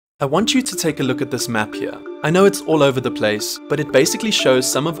I want you to take a look at this map here. I know it's all over the place, but it basically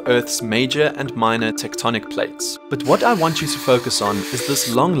shows some of Earth's major and minor tectonic plates. But what I want you to focus on is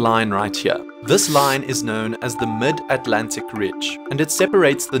this long line right here. This line is known as the Mid-Atlantic Ridge, and it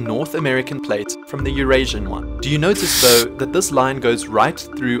separates the North American plate from the Eurasian one. Do you notice though that this line goes right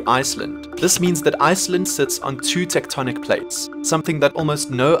through Iceland? This means that Iceland sits on two tectonic plates, something that almost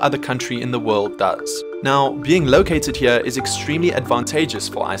no other country in the world does. Now, being located here is extremely advantageous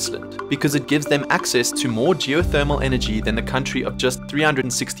for Iceland, because it gives them access to more geothermal energy than the country of just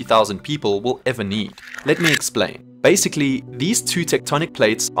 360,000 people will ever need. Let me explain. Basically, these two tectonic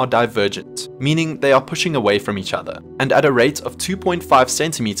plates are divergent, meaning they are pushing away from each other, and at a rate of 2.5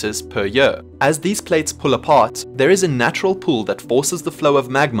 centimeters per year. As these plates pull apart, there is a natural pull that forces the flow of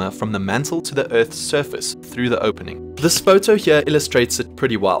magma from the mantle to the Earth's surface through the opening. This photo here illustrates it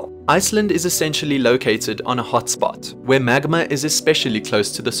pretty well. Iceland is essentially located on a hotspot, where magma is especially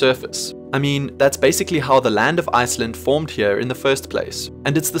close to the surface. I mean, that's basically how the land of Iceland formed here in the first place.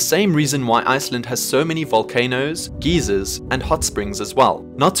 And it's the same reason why Iceland has so many volcanoes, geysers, and hot springs as well,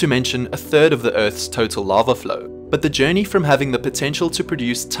 not to mention a third of the Earth's total lava flow. But the journey from having the potential to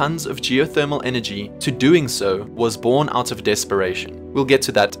produce tons of geothermal energy to doing so was born out of desperation. We'll get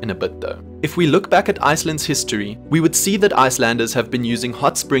to that in a bit though. If we look back at Iceland's history, we would see that Icelanders have been using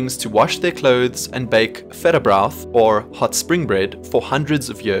hot springs to wash their clothes and bake ferrabrauð, or hot spring bread, for hundreds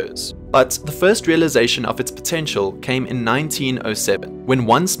of years. But the first realization of its potential came in 1907, when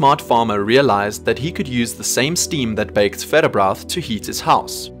one smart farmer realized that he could use the same steam that baked ferrabrauð to heat his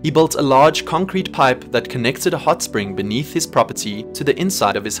house. He built a large concrete pipe that connected a hot spring beneath his property to the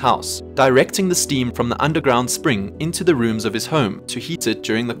inside of his house, directing the steam from the underground spring into the rooms of his home to heat it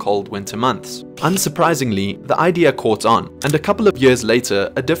during the cold winter months. Unsurprisingly, the idea caught on, and a couple of years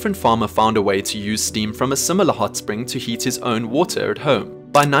later, a different farmer found a way to use steam from a similar hot spring to heat his own water at home.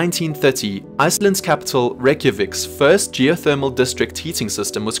 By 1930, Iceland's capital Reykjavik's first geothermal district heating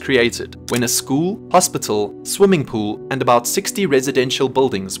system was created, when a school, hospital, swimming pool, and about 60 residential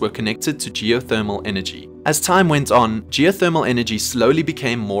buildings were connected to geothermal energy. As time went on, geothermal energy slowly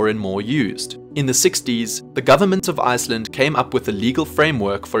became more and more used. In the 60s, the government of Iceland came up with a legal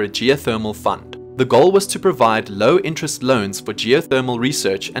framework for a geothermal fund. The goal was to provide low-interest loans for geothermal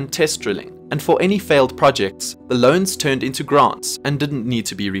research and test drilling, and for any failed projects, the loans turned into grants and didn't need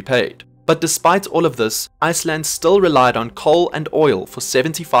to be repaid. But despite all of this, Iceland still relied on coal and oil for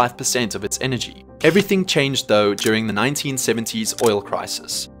 75% of its energy. Everything changed though during the 1970s oil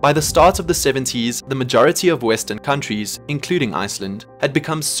crisis. By the start of the 70s, the majority of Western countries, including Iceland, had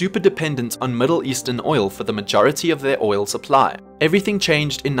become super dependent on Middle Eastern oil for the majority of their oil supply. Everything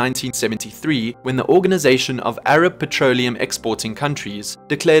changed in 1973 when the Organization of Arab Petroleum Exporting Countries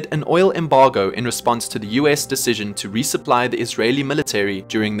declared an oil embargo in response to the US decision to resupply the Israeli military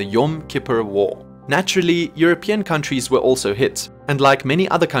during the Yom Kippur War. Naturally, European countries were also hit, and like many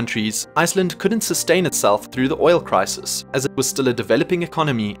other countries, Iceland couldn't sustain itself through the oil crisis, as it was still a developing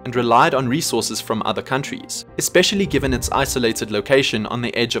economy and relied on resources from other countries, especially given its isolated location on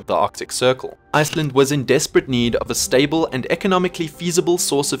the edge of the Arctic Circle. Iceland was in desperate need of a stable and economically feasible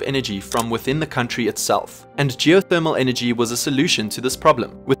source of energy from within the country itself, and geothermal energy was a solution to this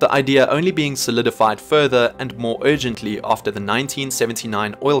problem, with the idea only being solidified further and more urgently after the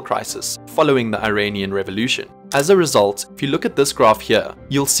 1979 oil crisis following the Iranian Revolution. As a result, if you look at this graph here,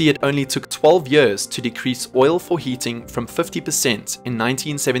 you'll see it only took 12 years to decrease oil for heating from 50% in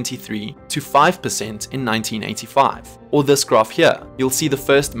 1973 to 5% in 1985. Or this graph here, you'll see the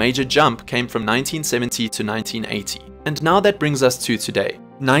first major jump came from 1970 to 1980. And now that brings us to today.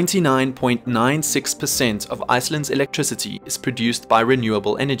 99.96% of Iceland's electricity is produced by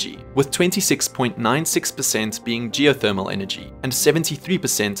renewable energy, with 26.96% being geothermal energy and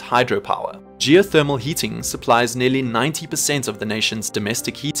 73% hydropower. Geothermal heating supplies nearly 90% of the nation's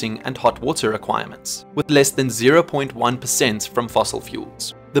domestic heating and hot water requirements, with less than 0.1% from fossil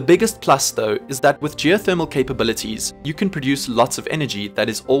fuels. The biggest plus though is that with geothermal capabilities, you can produce lots of energy that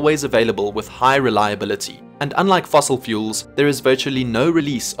is always available with high reliability. And unlike fossil fuels, there is virtually no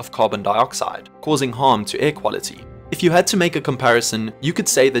release of carbon dioxide, causing harm to air quality. If you had to make a comparison, you could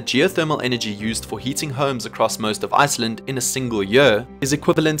say that geothermal energy used for heating homes across most of Iceland in a single year is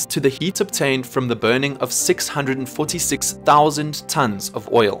equivalent to the heat obtained from the burning of 646,000 tons of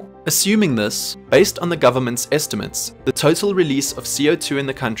oil. Assuming this, based on the government's estimates, the total release of CO2 in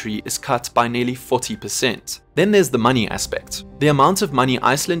the country is cut by nearly 40%. Then there's the money aspect. The amount of money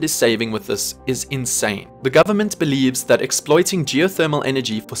Iceland is saving with this is insane. The government believes that exploiting geothermal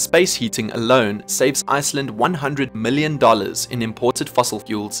energy for space heating alone saves Iceland $100 million in imported fossil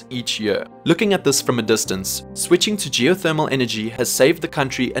fuels each year. Looking at this from a distance, switching to geothermal energy has saved the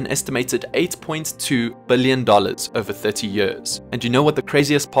country an estimated $8.2 billion over 30 years. And you know what the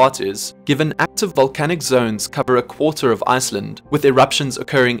craziest part is? Given active volcanic zones cover a quarter of Iceland, with eruptions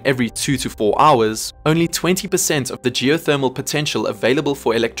occurring every 2 to 4 hours, only 20% of the geothermal potential available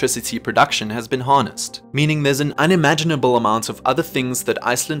for electricity production has been harnessed, meaning there's an unimaginable amount of other things that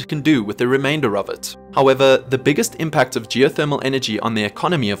Iceland can do with the remainder of it. However, the biggest impact of geothermal energy on the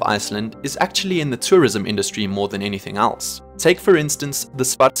economy of Iceland is actually in the tourism industry more than anything else. Take for instance the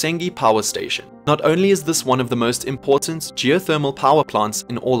Svartsengi power station. Not only is this one of the most important geothermal power plants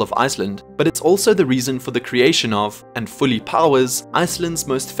in all of Iceland, but it's also the reason for the creation of, and fully powers, Iceland's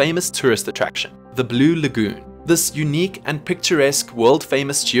most famous tourist attraction, the Blue Lagoon. This unique and picturesque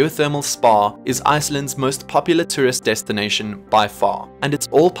world-famous geothermal spa is Iceland's most popular tourist destination by far, and it's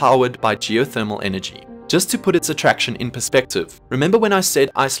all powered by geothermal energy. Just to put its attraction in perspective, remember when I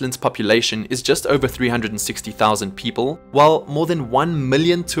said Iceland's population is just over 360,000 people? Well, more than 1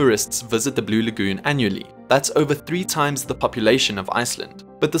 million tourists visit the Blue Lagoon annually. That's over 3 times the population of Iceland.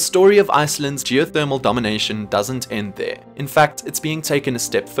 But the story of Iceland's geothermal domination doesn't end there. In fact, it's being taken a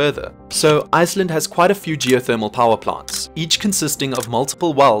step further. So Iceland has quite a few geothermal power plants, each consisting of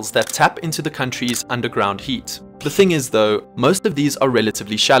multiple wells that tap into the country's underground heat. The thing is though, most of these are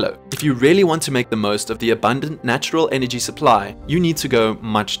relatively shallow. If you really want to make the most of the abundant natural energy supply, you need to go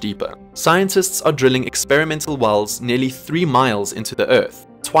much deeper. Scientists are drilling experimental wells nearly 3 miles into the earth,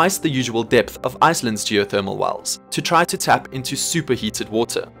 twice the usual depth of Iceland's geothermal wells, to try to tap into superheated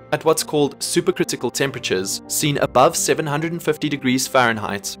water. At what's called supercritical temperatures, seen above 750 degrees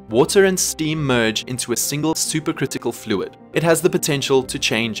Fahrenheit, water and steam merge into a single supercritical fluid. It has the potential to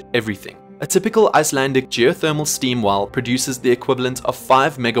change everything. A typical Icelandic geothermal steam well produces the equivalent of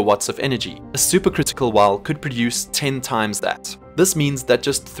 5 megawatts of energy. A supercritical well could produce 10 times that. This means that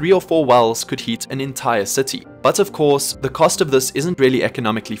just 3 or 4 wells could heat an entire city. But of course, the cost of this isn't really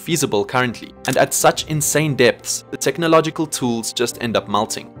economically feasible currently, and at such insane depths, the technological tools just end up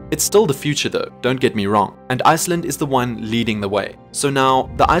melting. It's still the future though, don't get me wrong, and Iceland is the one leading the way. So now,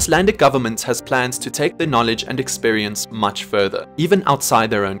 the Icelandic government has plans to take their knowledge and experience much further, even outside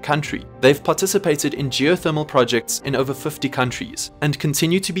their own country. They've participated in geothermal projects in over 50 countries, and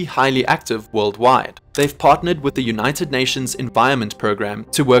continue to be highly active worldwide. They've partnered with the United Nations Environment Programme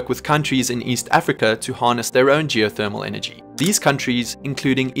to work with countries in East Africa to harness their own geothermal energy. These countries,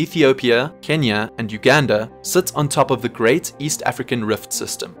 including Ethiopia, Kenya, and Uganda, sit on top of the Great East African Rift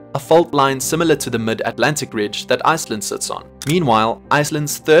System, a fault line similar to the Mid-Atlantic Ridge that Iceland sits on. Meanwhile,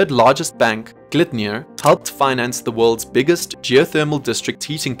 Iceland's third largest bank, Glitnir, helped finance the world's biggest geothermal district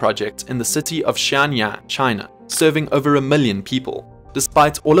heating project in the city of Xianya, China, serving over 1 million people.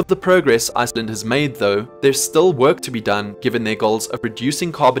 Despite all of the progress Iceland has made though, there's still work to be done given their goals of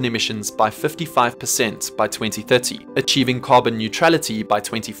reducing carbon emissions by 55% by 2030, achieving carbon neutrality by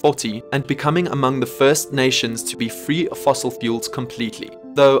 2040, and becoming among the first nations to be free of fossil fuels completely.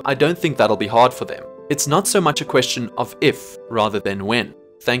 Though I don't think that'll be hard for them. It's not so much a question of if, rather than when.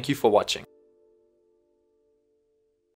 Thank you for watching.